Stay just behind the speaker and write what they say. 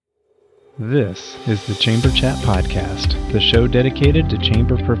This is the Chamber Chat Podcast, the show dedicated to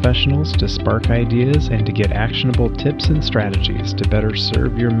chamber professionals to spark ideas and to get actionable tips and strategies to better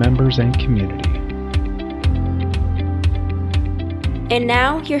serve your members and community. And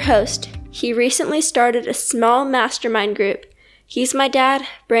now, your host. He recently started a small mastermind group. He's my dad,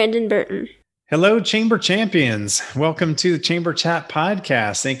 Brandon Burton. Hello, Chamber Champions. Welcome to the Chamber Chat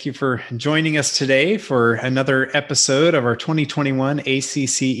Podcast. Thank you for joining us today for another episode of our 2021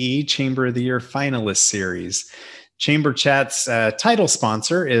 ACCE Chamber of the Year Finalist Series. Chamber Chat's title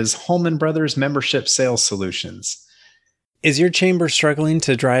sponsor is Holman Brothers Membership Sales Solutions. Is your chamber struggling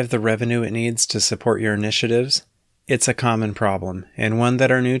to drive the revenue it needs to support your initiatives? It's a common problem, and one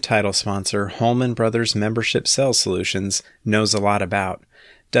that our new title sponsor, Holman Brothers Membership Sales Solutions, knows a lot about.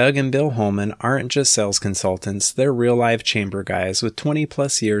 Doug and Bill Holman aren't just sales consultants, they're real-life chamber guys with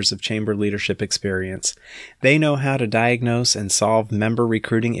 20-plus years of chamber leadership experience. They know how to diagnose and solve member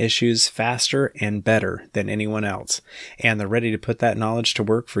recruiting issues faster and better than anyone else, and they're ready to put that knowledge to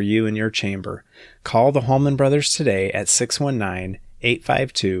work for you and your chamber. Call the Holman Brothers today at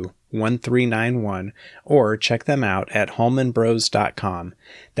 619-852-1391 or check them out at holmanbros.com.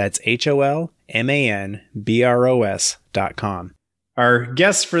 That's HOLMANBROS.com. Our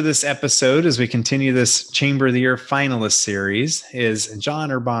guest for this episode, as we continue this Chamber of the Year Finalist Series, is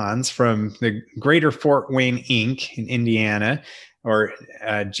John Urbans from the Greater Fort Wayne, Inc. in Indiana, or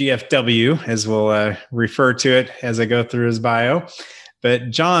GFW, as we'll refer to it as I go through his bio. But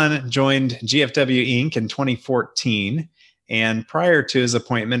John joined GFW, Inc. in 2014, and prior to his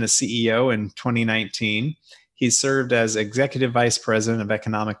appointment as CEO in 2019, he served as Executive Vice President of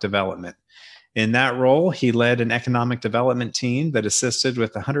Economic Development. In that role, he led an economic development team that assisted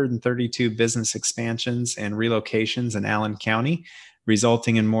with 132 business expansions and relocations in Allen County,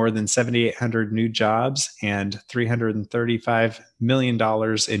 resulting in more than 7,800 new jobs and $335 million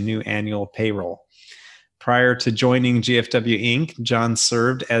in new annual payroll. Prior to joining GFW Inc., John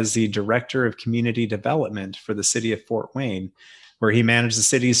served as the Director of Community Development for the City of Fort Wayne, where he managed the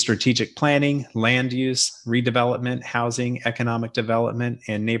city's strategic planning, land use, redevelopment, housing, economic development,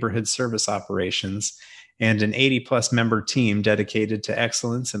 and neighborhood service operations, and an 80-plus member team dedicated to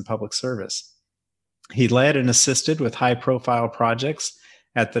excellence in public service. He led and assisted with high-profile projects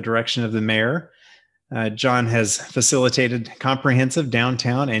at the direction of the mayor. John has facilitated comprehensive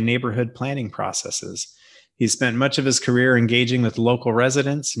downtown and neighborhood planning processes. He spent much of his career engaging with local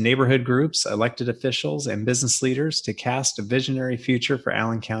residents, neighborhood groups, elected officials, and business leaders to cast a visionary future for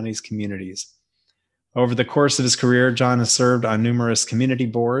Allen County's communities. Over the course of his career, John has served on numerous community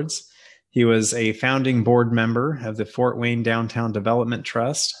boards. He was a founding board member of the Fort Wayne Downtown Development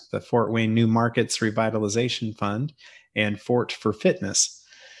Trust, the Fort Wayne New Markets Revitalization Fund, and Fort for Fitness.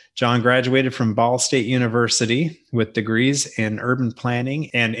 John graduated from Ball State University with degrees in urban planning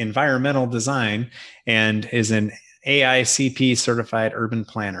and environmental design and is an AICP certified urban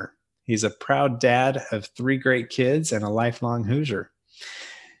planner. He's a proud dad of 3 great kids and a lifelong Hoosier.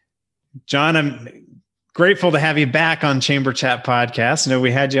 John, I'm grateful to have you back on Chamber Chat Podcast. I know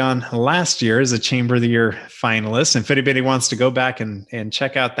we had you on last year as a Chamber of the Year finalist. And if anybody wants to go back and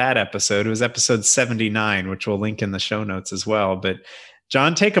check out that episode, it was episode 79, which we'll link in the show notes as well. But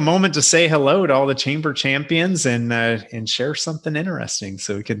John, take a moment to say hello to all the Chamber champions and share something interesting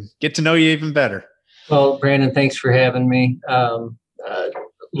so we can get to know you even better. Well, Brandon, thanks for having me. Love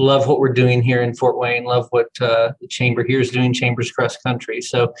what we're doing here in Fort Wayne. Love what the Chamber here is doing, Chambers Cross Country.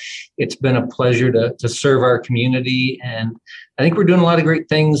 So it's been a pleasure to serve our community. And I think we're doing a lot of great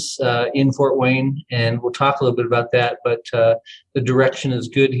things in Fort Wayne, and we'll talk a little bit about that. But the direction is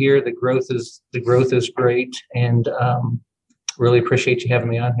good here. The growth is great. And really appreciate you having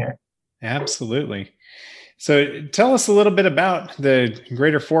me on here. Absolutely. So tell us a little bit about the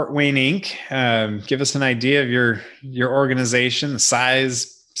Greater Fort Wayne Inc. Give us an idea of your organization, the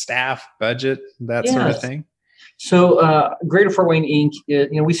size, staff, budget, that sort of thing. So Greater Fort Wayne Inc.,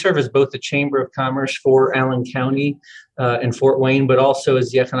 we serve as both the Chamber of Commerce for Allen County and Fort Wayne, but also as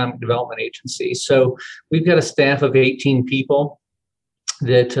the Economic Development Agency. So we've got a staff of 18 people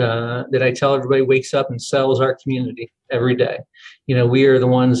that I tell everybody wakes up and sells our community every day. We are the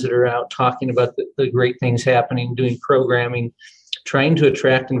ones that are out talking about the great things happening, doing programming, trying to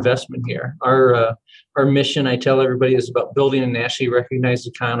attract investment here. Our mission, I tell everybody, is about building a nationally recognized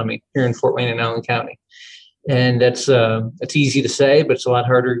economy here in Fort Wayne and Allen County. And that's easy to say, but it's a lot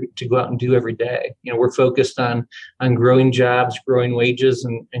harder to go out and do every day. We're focused on growing jobs, growing wages,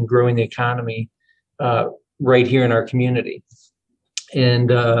 and growing the economy right here in our community.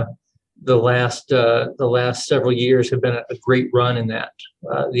 And the last several years have been a great run in that.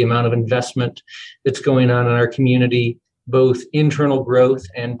 The amount of investment that's going on in our community both internal growth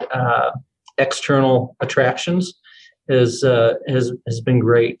and external attractions has been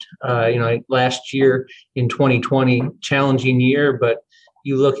great. Last year in 2020, challenging year, but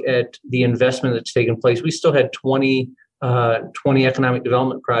you look at the investment that's taken place. We still had 20 economic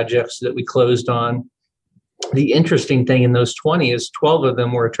development projects that we closed on. The interesting thing in those 20 is 12 of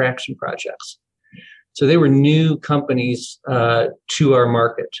them were attraction projects. So they were new companies to our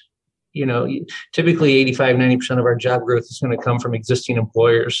market. Typically 85, 90% of our job growth is going to come from existing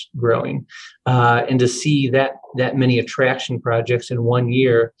employers growing. And to see that many attraction projects in 1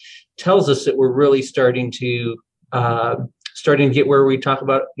 year tells us that we're really starting to get where we talk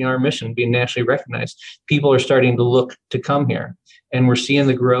about our mission being nationally recognized. People are starting to look to come here, and we're seeing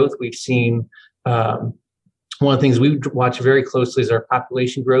the growth. We've seen one of the things we watch very closely is our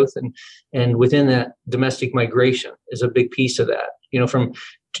population growth, and within that, domestic migration is a big piece of that. From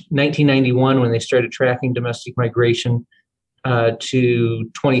 1991, when they started tracking domestic migration, to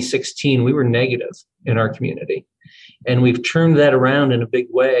 2016, we were negative in our community, and we've turned that around in a big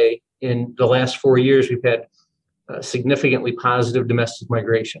way. In the last 4 years, we've had significantly positive domestic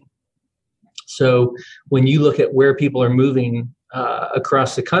migration. So when you look at where people are moving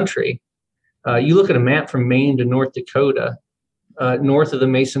across the country, you look at a map from Maine to North Dakota, north of the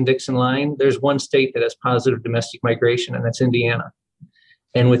Mason-Dixon line, there's one state that has positive domestic migration, and that's Indiana.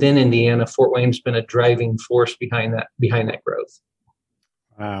 And within Indiana, Fort Wayne's been a driving force behind that growth.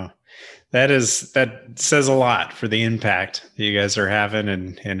 Wow. That says a lot for the impact that you guys are having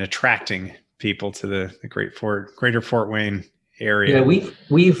and attracting people to the greater Fort Wayne area. Yeah,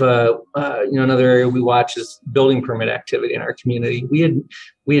 we've another area we watch is building permit activity in our community. We had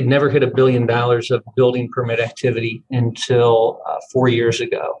never hit $1 billion of building permit activity until 4 years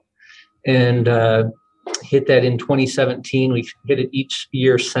ago, and hit that in 2017. We've hit it each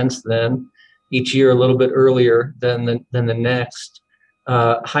year since then, each year a little bit earlier than the next.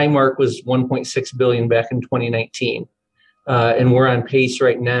 High mark was 1.6 billion back in 2019. And we're on pace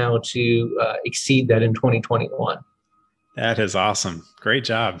right now to exceed that in 2021. That is awesome. Great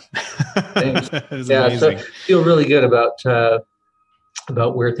job. Thanks. That is yeah, amazing. so feel really good about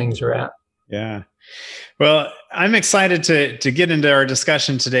where things are at. Yeah. Well, I'm excited to get into our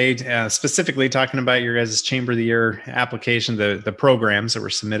discussion today, specifically talking about your guys' Chamber of the Year application, the programs that were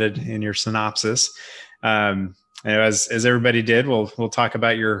submitted in your synopsis. As everybody did, we'll talk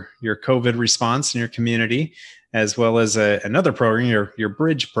about your COVID response in your community, as well as another program, your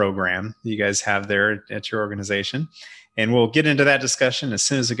Bridge program that you guys have there at your organization. And we'll get into that discussion as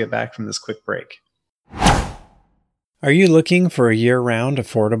soon as we get back from this quick break. Are you looking for a year-round,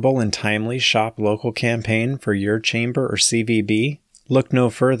 affordable, and timely shop local campaign for your chamber or CVB? Look no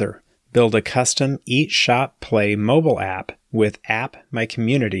further. Build a custom Eat, Shop, Play mobile app with App My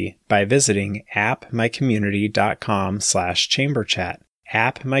Community by visiting appmycommunity.com/chamberchat.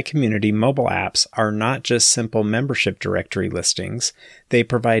 App My Community mobile apps are not just simple membership directory listings. They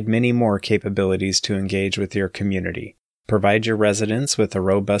provide many more capabilities to engage with your community. Provide your residents with a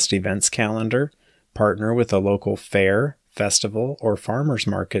robust events calendar. Partner with a local fair, festival, or farmers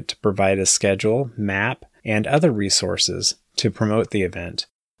market to provide a schedule, map, and other resources to promote the event.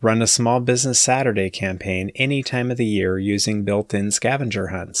 Run a Small Business Saturday campaign any time of the year using built-in scavenger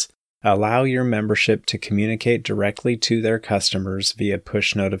hunts. Allow your membership to communicate directly to their customers via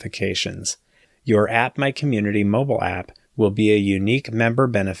push notifications. Your App My Community mobile app will be a unique member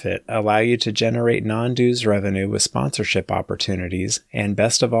benefit, allow you to generate non-dues revenue with sponsorship opportunities, and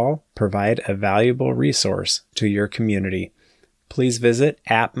best of all, provide a valuable resource to your community. Please visit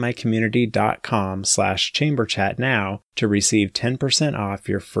appmycommunity.com/chamberchat now to receive 10% off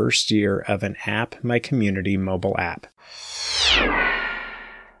your first year of an App My Community mobile app.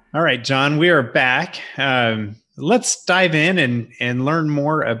 All right, John, we are back. Let's dive in and learn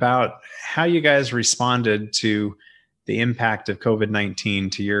more about how you guys responded to the impact of COVID-19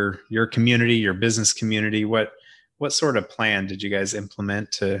 to your community, your business community. What sort of plan did you guys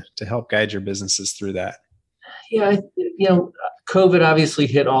implement to help guide your businesses through that? Yeah, COVID obviously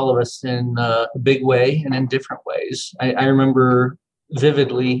hit all of us in a big way and in different ways. I remember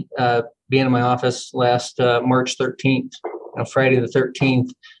vividly being in my office last March 13th, Friday the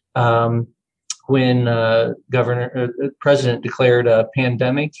 13th, when President declared a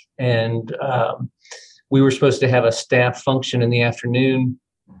pandemic, and we were supposed to have a staff function in the afternoon.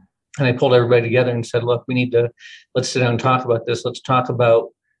 And I pulled everybody together and said, look, let's sit down and talk about this. Let's talk about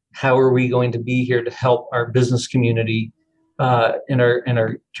how are we going to be here to help our business community and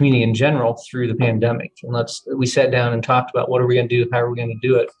our community in general through the pandemic. And we sat down and talked about what are we going to do? How are we going to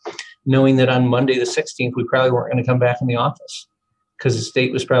do it? Knowing that on Monday the 16th, we probably weren't going to come back in the office because the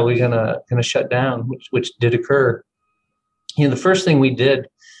state was probably going to shut down, which did occur. the first thing we did,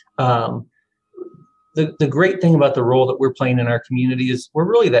 the great thing about the role that we're playing in our community is we're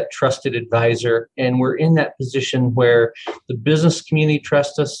really that trusted advisor, and we're in that position where the business community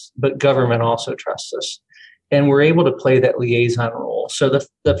trusts us, but government also trusts us. And we're able to play that liaison role. So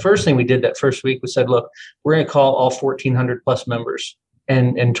the first thing we did that first week was said, look, we're going to call all 1,400 plus members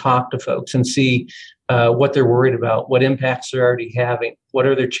and talk to folks and see what they're worried about, what impacts they're already having, what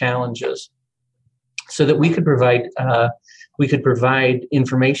are their challenges, so that we could provide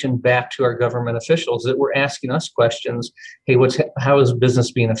information back to our government officials that were asking us questions. Hey, how is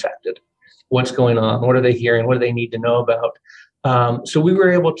business being affected? What's going on? What are they hearing? What do they need to know about? So we were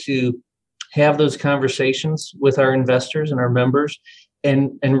able to have those conversations with our investors and our members,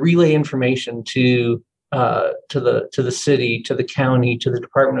 and relay information to the city, to the county, to the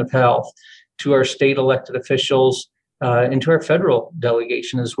Department of Health, to our state elected officials, and to our federal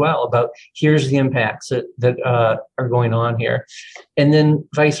delegation as well, about here's the impacts that are going on here. And then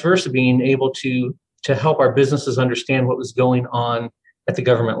vice versa, being able to help our businesses understand what was going on at the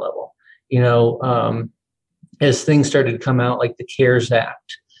government level. As things started to come out, like the CARES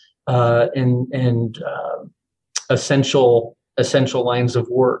Act, and essential lines of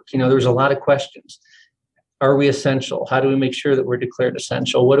work. There was a lot of questions. Are we essential? How do we make sure that we're declared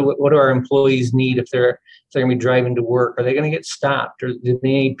essential? What do our employees need if they're going to be driving to work? Are they going to get stopped, or do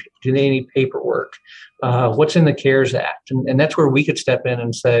they need paperwork? What's in the CARES Act? And that's where we could step in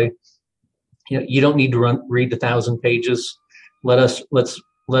and say, you don't need to read the 1,000 pages. Let us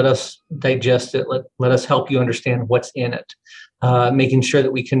digest it. Let us help you understand what's in it. Making sure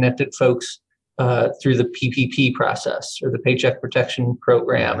that we connected folks through the PPP process, or the Paycheck Protection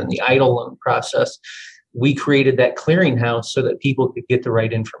Program, and the EIDL loan process. We created that clearinghouse so that people could get the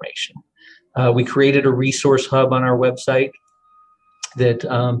right information. We created a resource hub on our website that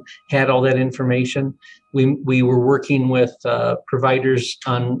had all that information. We were working with providers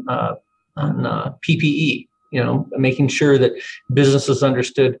on PPE, making sure that businesses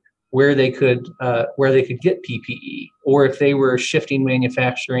understood where they could get PPE, or if they were shifting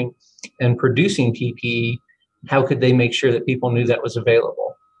manufacturing and producing PPE, how could they make sure that people knew that was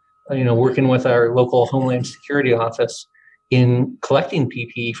available? Working with our local Homeland Security office in collecting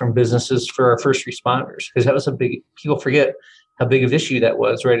PPE from businesses for our first responders, because that was people forget how big of an issue that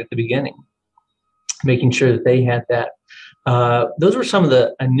was right at the beginning, making sure that they had that. Those were some of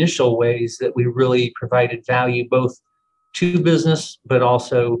the initial ways that we really provided value, both to business, but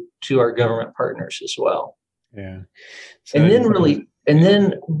also to our government partners as well. Yeah. And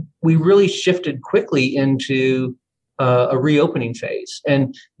then we really shifted quickly into a reopening phase.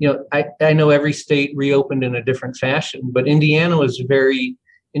 And, I know every state reopened in a different fashion, but Indiana was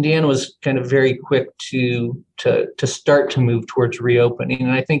kind of very quick to start to move towards reopening.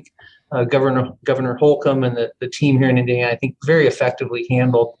 And I think Governor Holcomb and the team here in Indiana, I think, very effectively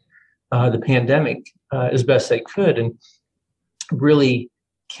handled the pandemic as best they could, and really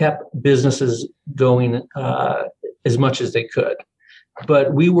kept businesses going as much as they could.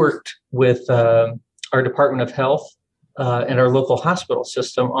 But we worked with our Department of Health and our local hospital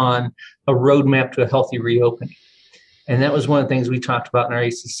system on a roadmap to a healthy reopening. And that was one of the things we talked about in our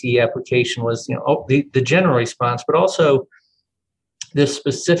ACC application was, the general response, but also this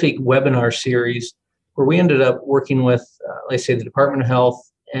specific webinar series where we ended up working with, let's say, the Department of Health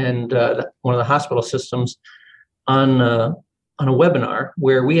and one of the hospital systems on a webinar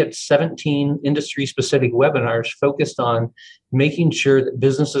where we had 17 industry-specific webinars focused on making sure that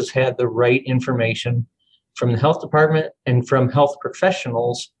businesses had the right information from the health department and from health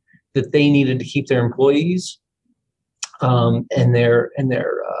professionals that they needed to keep their employees and their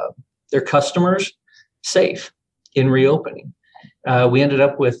customers safe in reopening. We ended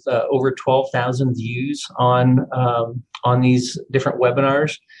up with over 12,000 views on these different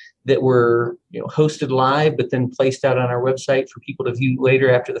webinars that were hosted live, but then placed out on our website for people to view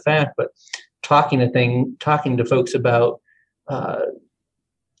later after the fact. But talking to folks about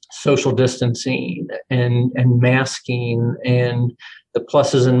social distancing and masking and the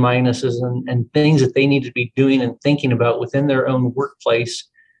pluses and minuses and things that they need to be doing and thinking about within their own workplace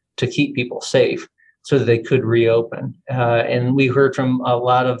to keep people safe so that they could reopen. And we heard from a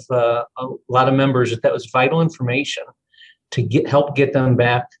lot of members that was vital information to help get them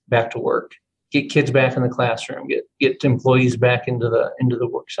back to work, get kids back in the classroom, get employees back into the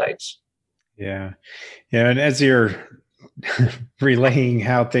work sites. Yeah. And as you're relaying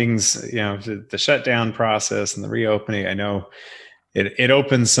how things, the shutdown process and the reopening, I know it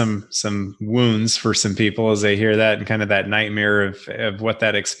opens some wounds for some people as they hear that and kind of that nightmare of what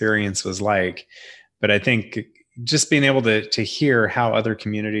that experience was like. But I think just being able to hear how other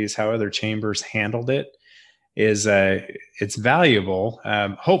communities, how other chambers handled it, is it's valuable.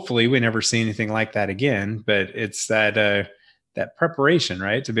 Hopefully we never see anything like that again, but it's that preparation,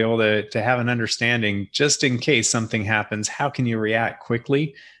 right? To be able to have an understanding just in case something happens, how can you react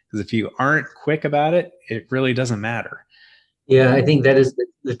quickly? Because if you aren't quick about it, it really doesn't matter. Yeah, I think that is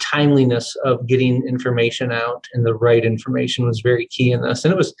the timeliness of getting information out, and the right information was very key in this.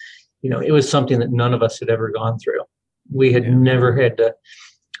 And it was something that none of us had ever gone through. We had never had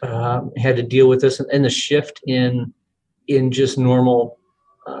to deal with this, and the shift in just normal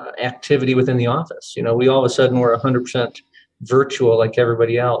activity within the office. We all of a sudden were 100% virtual like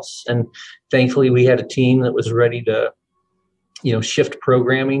everybody else, and thankfully we had a team that was ready to shift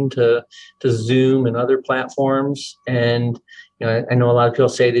programming to Zoom and other platforms. And I know a lot of people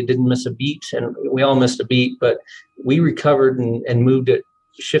say they didn't miss a beat, and we all missed a beat, but we recovered and moved it,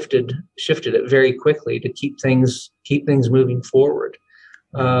 shifted it very quickly to keep things moving forward.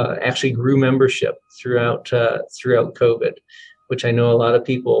 Actually grew membership throughout COVID, which I know a lot of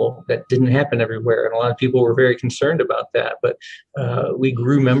people, that didn't happen everywhere, and a lot of people were very concerned about that. But we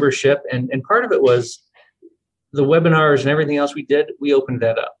grew membership, and part of it was the webinars and everything else we did. We opened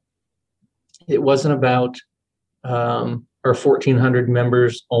that up. It wasn't about our 1,400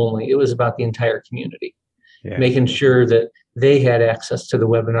 members only. It was about the entire community, making sure that they had access to the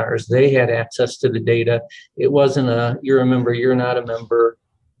webinars, they had access to the data. It wasn't you're a member, you're not a member.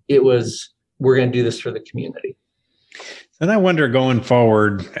 It was, we're going to do this for the community. And I wonder going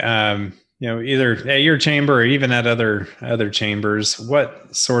forward, either at your chamber or even at other chambers,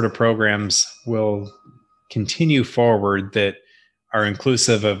 what sort of programs will continue forward that are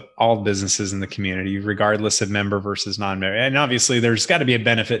inclusive of all businesses in the community, regardless of member versus non-member. And obviously there's got to be a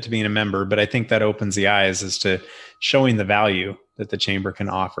benefit to being a member, but I think that opens the eyes as to showing the value that the chamber can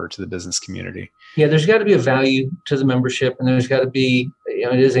offer to the business community. Yeah, there's got to be a value to the membership, and there's got to be,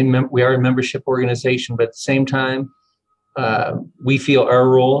 we are a membership organization, but at the same time, we feel our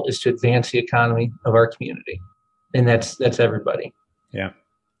role is to advance the economy of our community, and that's everybody. Yeah,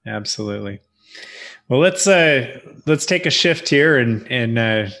 absolutely. Well, let's take a shift here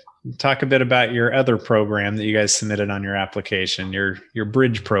and talk a bit about your other program that you guys submitted on your application, your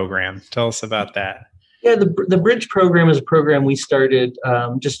Bridge program. Tell us about that. Yeah, the Bridge program is a program we started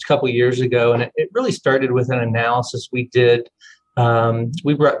just a couple of years ago, and it really started with an analysis we did.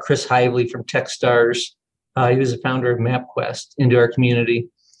 We brought Chris Hively from Techstars. He was the founder of MapQuest into our community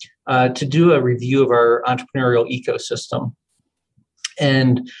to do a review of our entrepreneurial ecosystem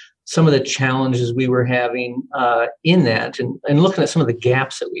and some of the challenges we were having in that, and looking at some of the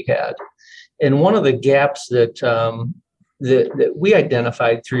gaps that we had. And one of the gaps that we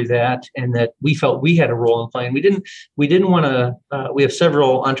identified through that, and that we felt we had a role in playing, we didn't want to. We have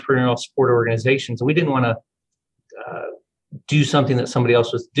several entrepreneurial support organizations, and we didn't want to do something that somebody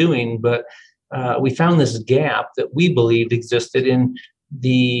else was doing, but we found this gap that we believed existed in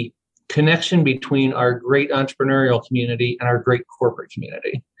the connection between our great entrepreneurial community and our great corporate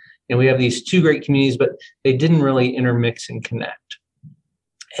community. And we have these two great communities, but they didn't really intermix and connect.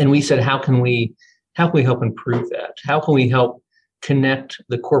 And we said, how can we help improve that? How can we help connect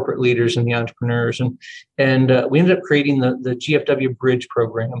the corporate leaders and the entrepreneurs? And we ended up creating the GFW Bridge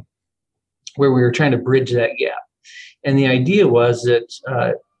program, where we were trying to bridge that gap. And the idea was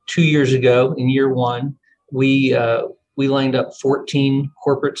that 2 years ago, in year one, we lined up 14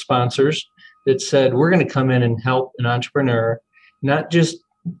 corporate sponsors that said, we're going to come in and help an entrepreneur, not just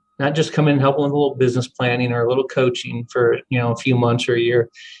come in and help them with a little business planning or a little coaching for a few months or a year.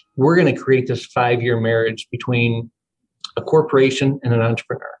 We're going to create this 5-year marriage between a corporation and an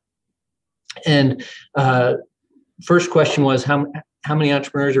entrepreneur. And first question was, how many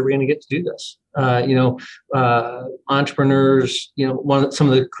entrepreneurs are we going to get to do this? Entrepreneurs, some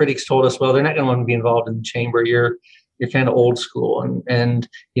of the critics told us, well, they're not going to want to be involved in the chamber. You're kind of old school. And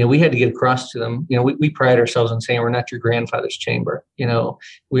we had to get across to them, we pride ourselves in saying we're not your grandfather's chamber.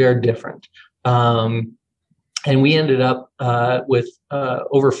 We are different. And we ended up with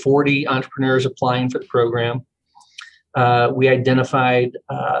over 40 entrepreneurs applying for the program. We identified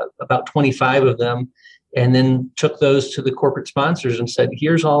about 25 of them, and then took those to the corporate sponsors and said,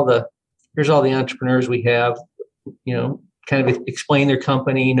 here's all the entrepreneurs we have, kind of explain their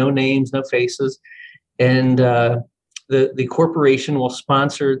company, no names, no faces. And the corporation will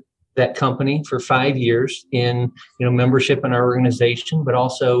sponsor that company for 5 years in membership in our organization, but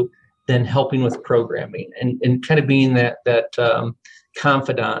also then helping with programming and kind of being that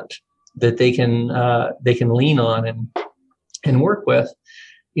confidant that they can lean on and work with.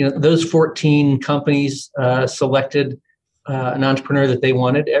 Those 14 companies selected an entrepreneur that they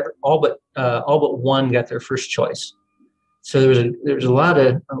wanted. All but one got their first choice. So there's a lot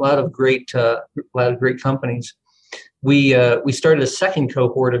of great companies. We started a second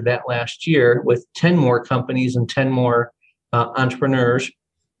cohort of that last year with 10 more companies and 10 more entrepreneurs,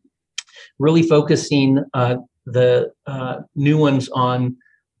 really focusing the new ones on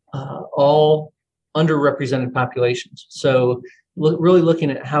all underrepresented populations. So really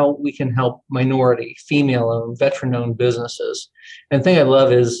looking at how we can help minority, female-owned, veteran-owned businesses. And the thing I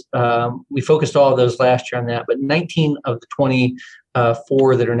love is we focused all of those last year on that, but 19 of the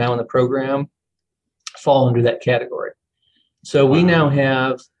 24 that are now in the program fall under that category. So we now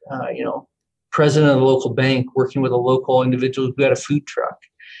have, president of the local bank working with a local individual who had a food truck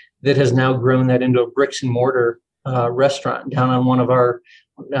that has now grown that into a bricks and mortar restaurant down on one of our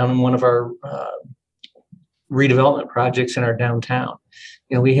redevelopment projects in our downtown.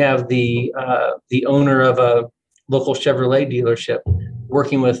 We have the owner of a local Chevrolet dealership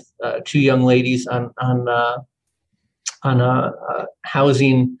working with two young ladies on a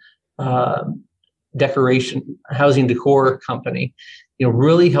housing decor company,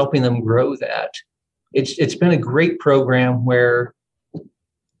 really helping them grow that. It's been a great program where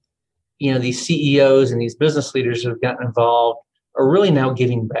these CEOs and these business leaders that have gotten involved are really now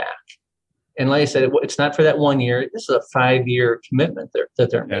giving back. And like I said, it's not for that 1 year. This is a 5-year commitment that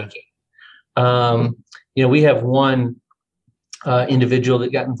they're making. We have one individual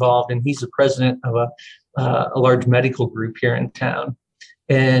that got involved, and he's the president of a large medical group here in town.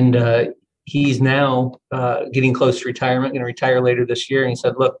 And he's now getting close to retirement, going to retire later this year. And he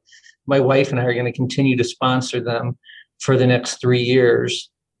said, look, my wife and I are going to continue to sponsor them for the next 3 years.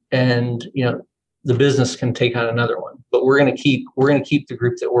 And, the business can take on another one, but we're going to keep the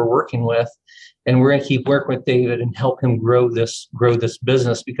group that we're working with, and we're going to keep working with David and help him grow this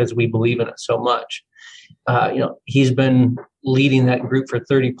business because we believe in it so much. He's been leading that group for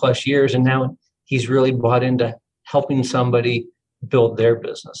 30 plus years, and now he's really bought into helping somebody build their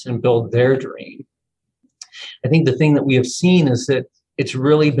business and build their dream. I think the thing that we have seen is that it's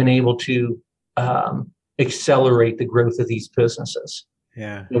really been able to accelerate the growth of these businesses.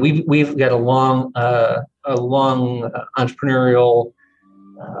 Yeah, we've got a long entrepreneurial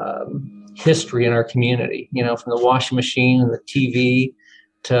history in our community. From the washing machine and the TV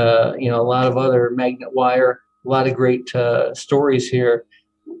to a lot of other magnet wire. A lot of great stories here.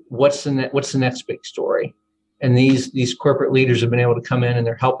 What's the next big story? And these corporate leaders have been able to come in and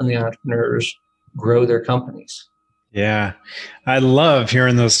they're helping the entrepreneurs grow their companies. Yeah, I love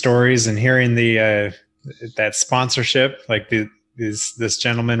hearing those stories and hearing the that sponsorship, like this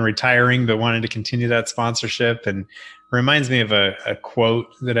gentleman retiring but wanted to continue that sponsorship, and reminds me of a quote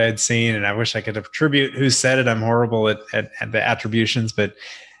that I had seen, and I wish I could attribute who said it. I'm horrible at the attributions, but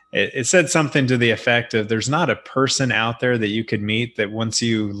it said something to the effect of, there's not a person out there that you could meet that once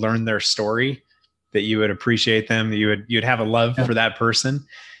you learn their story that you would appreciate them, that you'd have a love for that person.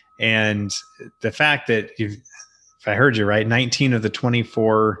 And the fact that if I heard you right, 19 of the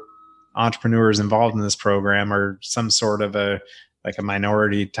 24 entrepreneurs involved in this program are some sort of a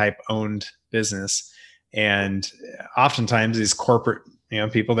minority type owned business. And oftentimes these corporate,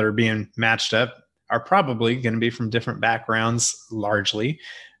 people that are being matched up are probably going to be from different backgrounds largely.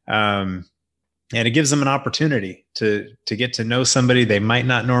 And it gives them an opportunity to get to know somebody they might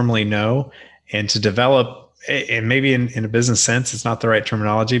not normally know, and to develop, and maybe in a business sense, it's not the right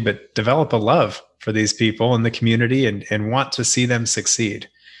terminology, but develop a love for these people in the community and want to see them succeed.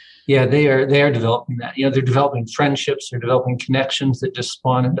 Yeah, they are developing that. They're developing friendships, they're developing connections that just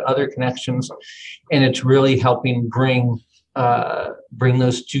spawn into other connections. And it's really helping bring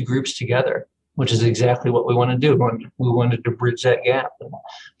those two groups together, which is exactly what we want to do. We wanted to bridge that gap.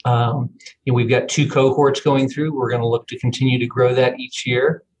 We've got 2 cohorts going through. We're going to look to continue to grow that each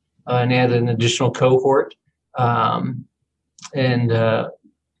year and add an additional cohort. I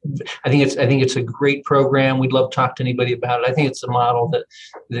think it's a great program. We'd love to talk to anybody about it. I think it's a model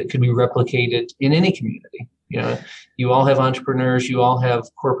that could be replicated in any community. You all have entrepreneurs, you all have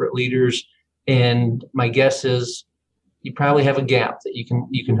corporate leaders, and my guess is you probably have a gap that you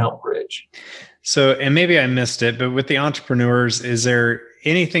can help bridge. So, and maybe I missed it, but with the entrepreneurs, is there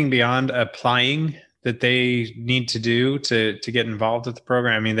anything beyond applying that they need to do to get involved with the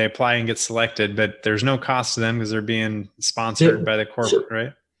program? I mean, they apply and get selected, but there's no cost to them because they're being sponsored by the corporate,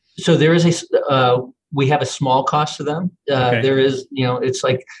 right? So there is we have a small cost to them. Okay. There is, it's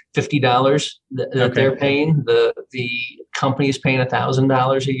like $50 that they're paying. The company is paying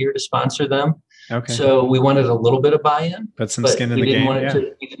 $1,000 a year to sponsor them. Okay. So we wanted a little bit of buy-in. Put some skin in the game.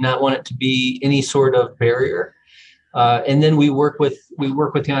 We did not want it to be any sort of barrier. And then we work with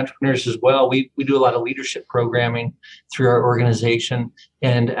the entrepreneurs as well. We do a lot of leadership programming through our organization,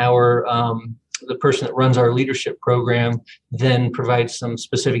 and our the person that runs our leadership program then provides some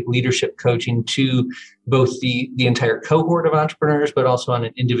specific leadership coaching to both the entire cohort of entrepreneurs, but also on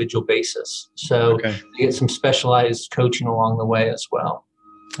an individual basis. So you get some specialized coaching along the way as well.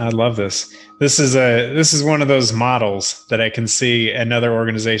 I love this. This is one of those models that I can see another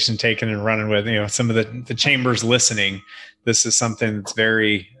organization taking and running with. You know, some of the chambers listening. This is something that's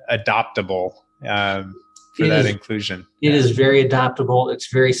very adoptable for that inclusion. It is very adoptable.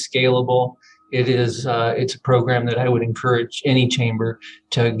 It's very scalable. It's a program that I would encourage any chamber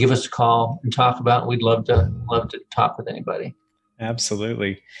to give us a call and talk about. We'd love to talk with anybody.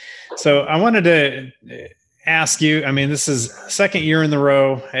 Absolutely. So I wanted to ask you, I mean, this is second year in the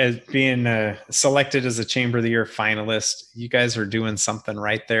row as being selected as a Chamber of the Year finalist. You guys are doing something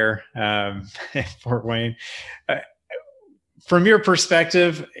right there at Fort Wayne. From your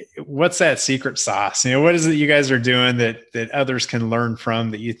perspective, what's that secret sauce? You know, what is it you guys are doing that others can learn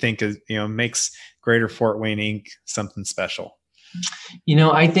from that you think is, you know, makes Greater Fort Wayne Inc. something special? You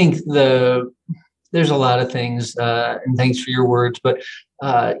know, I think there's a lot of things, and thanks for your words, but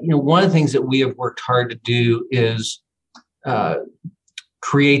you know, one of the things that we have worked hard to do is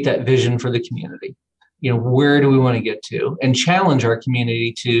create that vision for the community. You know, where do we want to get to, and challenge our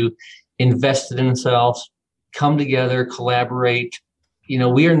community to invest in themselves, come together, collaborate. You know,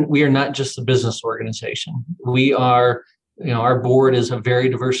 we are not just a business organization. We are, you know, our board is a very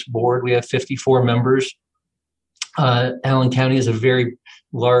diverse board. We have 54 members. Allen County is a very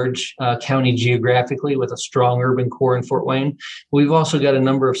large county geographically with a strong urban core in Fort Wayne. We've also got a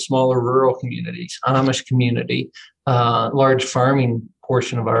number of smaller rural communities, Amish community, large farming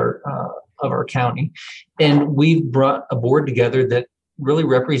portion of our county. And we've brought a board together that really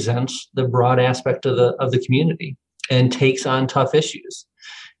represents the broad aspect of the community and takes on tough issues.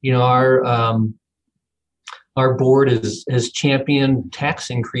 You know, our board has championed tax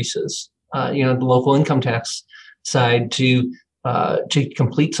increases, you know, the local income tax side to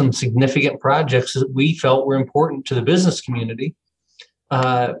complete some significant projects that we felt were important to the business community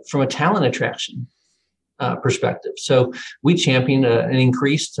from a talent attraction perspective. So we championed an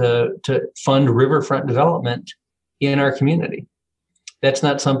increase to fund riverfront development in our community. That's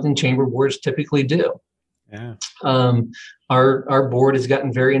not something chamber boards typically do. Yeah. Our board has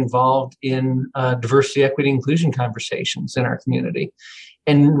gotten very involved in diversity, equity, inclusion conversations in our community,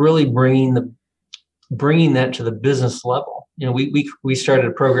 and really bringing that to the business level. You know, we started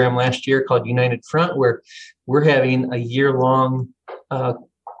a program last year called United Front, where we're having a year-long.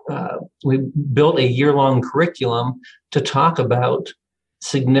 We built a year-long curriculum to talk about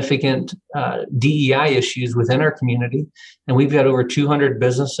significant DEI issues within our community, and we've got over 200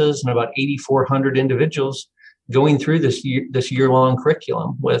 businesses and about 8,400 individuals going through this year-long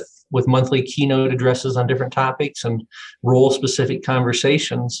curriculum with monthly keynote addresses on different topics and role-specific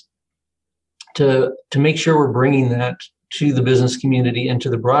conversations to make sure we're bringing that to the business community and to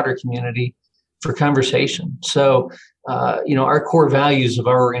the broader community for conversation. So, you know, our core values of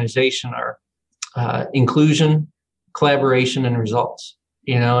our organization are inclusion, collaboration, and results.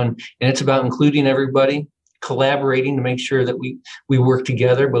 You know, and it's about including everybody, collaborating to make sure that we work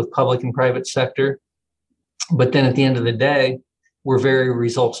together, both public and private sector. But then at the end of the day, we're very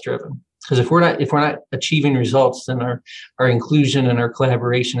results driven. Because if we're not achieving results, then our inclusion and our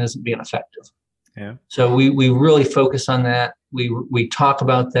collaboration isn't being effective. Yeah. So we really focus on that. We talk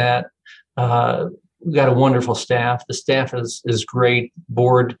about that. We've got a wonderful staff. The staff is great.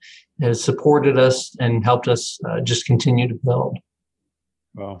 Board has supported us and helped us just continue to build.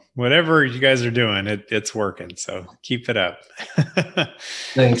 Well, whatever you guys are doing, it's working. So keep it up.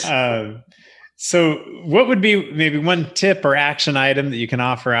 Thanks. So what would be maybe one tip or action item that you can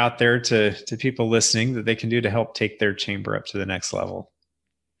offer out there to people listening that they can do to help take their chamber up to the next level?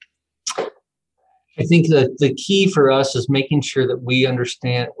 I think that the key for us is making sure that we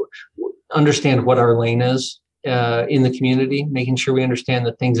understand what our lane is in the community, making sure we understand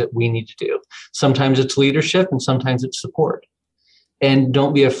the things that we need to do. Sometimes it's leadership and sometimes it's support. And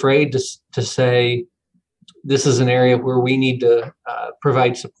don't be afraid to say, this is an area where we need to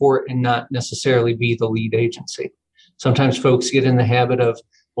provide support and not necessarily be the lead agency. Sometimes folks get in the habit of,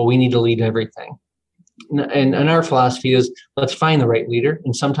 well, we need to lead everything. And our philosophy is, let's find the right leader.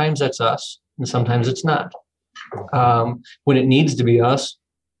 And sometimes that's us, and sometimes it's not. When it needs to be us,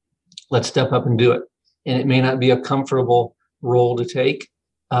 let's step up and do it. And it may not be a comfortable role to take.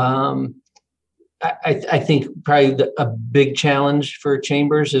 I think probably a big challenge for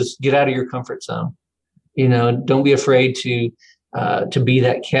chambers is get out of your comfort zone. You know, don't be afraid to be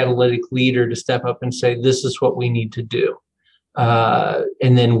that catalytic leader, to step up and say, this is what we need to do.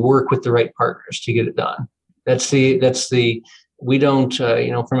 And then work with the right partners to get it done. That's the We don't,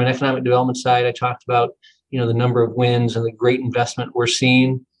 from an economic development side, I talked about, the number of wins and the great investment we're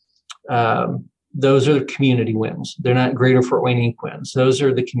seeing. Those are community wins. They're not Greater Fort Wayne Inc. wins. Those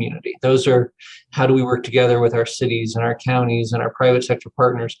are the community. Those are how do we work together with our cities and our counties and our private sector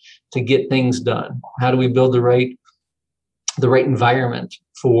partners to get things done? How do we build the right environment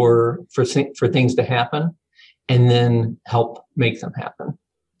for things to happen, and then help make them happen?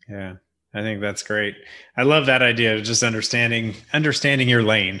 Yeah, I think that's great. I love that idea of just understanding your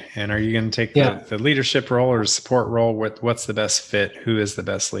lane. And are you going to take the leadership role or support role with what's the best fit? Who is the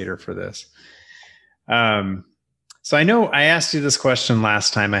best leader for this? So I know I asked you this question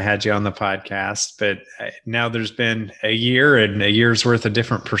last time I had you on the podcast, but now there's been a year and a year's worth of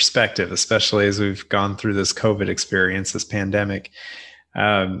different perspective, especially as we've gone through this COVID experience, this pandemic.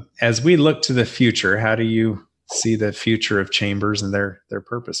 As we look to the future, how do you see the future of Chambers and their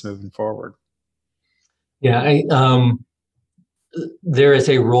purpose moving forward? Yeah, there is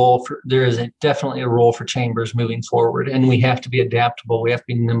definitely a role for Chambers moving forward, and we have to be adaptable. We have to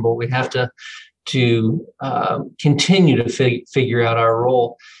be nimble. We have to continue to figure out our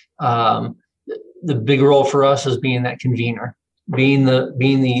role. The big role for us is being that convener, being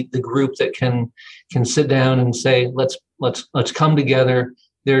the group that can sit down and say, let's come together.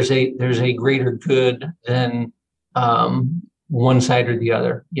 There's a greater good than one side or the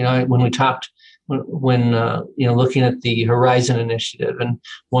other. When we talked, when looking at the Horizon Initiative, and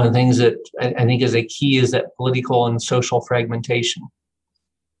one of the things that I think is a key is that political and social fragmentation.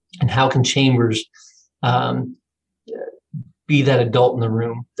 And how can Chambers be that adult in the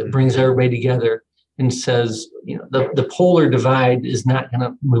room that brings everybody together and says, the polar divide is not going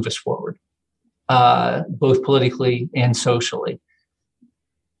to move us forward, both politically and socially.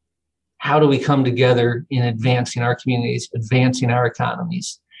 How do we come together in advancing our communities, advancing our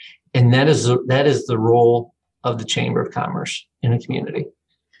economies? And that is the role of the Chamber of Commerce in a community.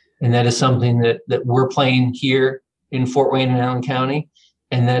 And that is something that we're playing here in Fort Wayne and Allen County.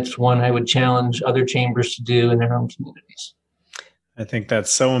 And that's one I would challenge other chambers to do in their own communities. I think that's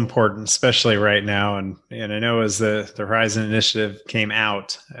so important, especially right now. And I know as the Horizon Initiative came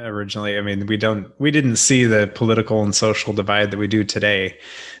out originally, I mean, we didn't see the political and social divide that we do today.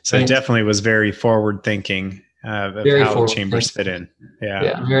 So It definitely was very forward thinking of how chambers fit in.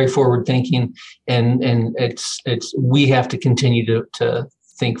 Yeah, very forward thinking. And it's we have to continue to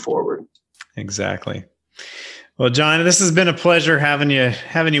think forward. Exactly. Well, John, this has been a pleasure having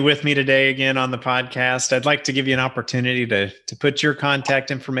you with me today again on the podcast. I'd like to give you an opportunity to put your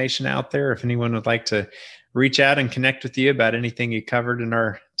contact information out there. If anyone would like to reach out and connect with you about anything you covered in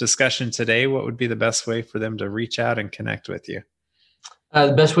our discussion today, what would be the best way for them to reach out and connect with you?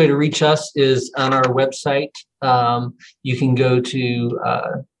 The best way to reach us is on our website. You can go to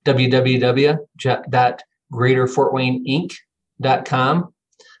www.greaterfortwayneinc.com.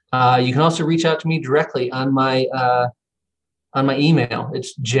 You can also reach out to me directly on my email.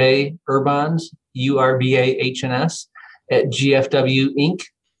 It's jurbans, URBAHNS,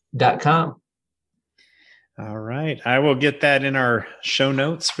 @gfwinc.com. All right. I will get that in our show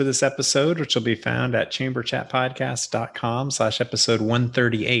notes for this episode, which will be found at chamberchatpodcast.com/episode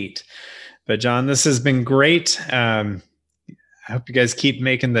 138. But John, this has been great. I hope you guys keep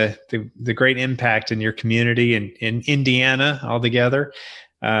making the great impact in your community and in Indiana altogether.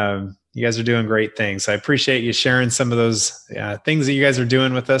 You guys are doing great things. I appreciate you sharing some of those things that you guys are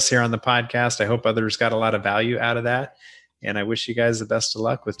doing with us here on the podcast. I hope others got a lot of value out of that. And I wish you guys the best of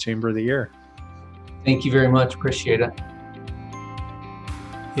luck with Chamber of the Year. Thank you very much. Appreciate it.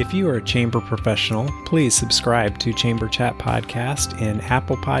 If you are a chamber professional, please subscribe to Chamber Chat Podcast in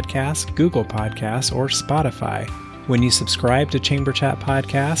Apple Podcasts, Google Podcasts, or Spotify. When you subscribe to Chamber Chat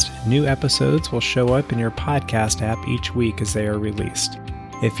Podcast, new episodes will show up in your podcast app each week as they are released.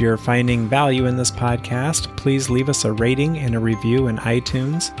 If you're finding value in this podcast, please leave us a rating and a review in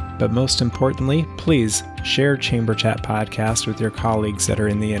iTunes. But most importantly, please share Chamber Chat Podcast with your colleagues that are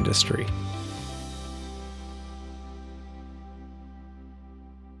in the industry.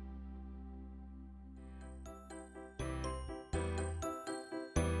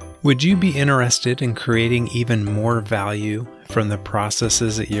 Would you be interested in creating even more value from the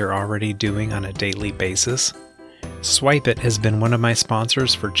processes that you're already doing on a daily basis? SwipeIt has been one of my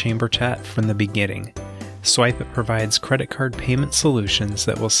sponsors for Chamber Chat from the beginning. SwipeIt provides credit card payment solutions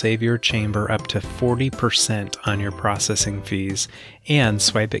that will save your chamber up to 40% on your processing fees, and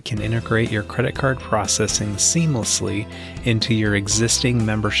SwipeIt can integrate your credit card processing seamlessly into your existing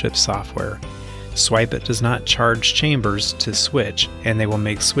membership software. SwipeIt does not charge chambers to switch, and they will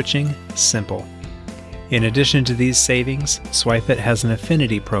make switching simple. In addition to these savings, SwipeIt has an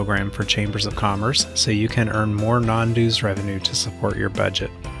affinity program for chambers of commerce, so you can earn more non-dues revenue to support your budget.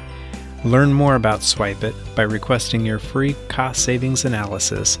 Learn more about SwipeIt by requesting your free cost savings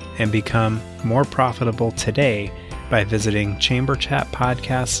analysis and become more profitable today by visiting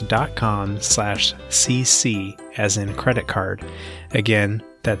chamberchatpodcast.com/cc as in credit card. Again,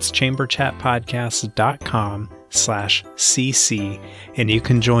 that's chamberchatpodcast.com/cc, and you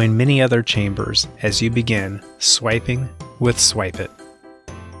can join many other chambers as you begin swiping with SwipeIt.